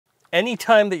Any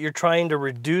time that you're trying to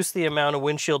reduce the amount of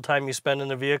windshield time you spend in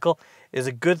a vehicle is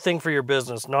a good thing for your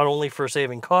business, not only for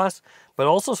saving costs, but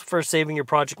also for saving your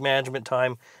project management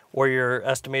time or your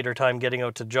estimator time getting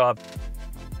out to job.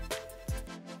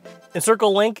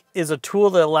 Encircle Link is a tool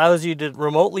that allows you to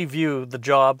remotely view the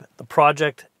job, the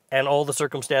project, and all the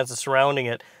circumstances surrounding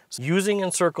it. So using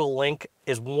Encircle Link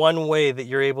is one way that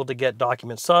you're able to get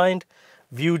documents signed,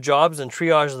 view jobs and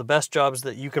triage the best jobs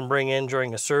that you can bring in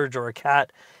during a surge or a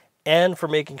CAT, and for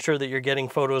making sure that you're getting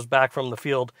photos back from the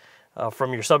field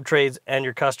from your subtrades and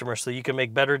your customers so you can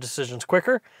make better decisions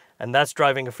quicker, and that's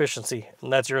driving efficiency.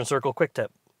 And that's your Encircle Quick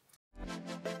Tip.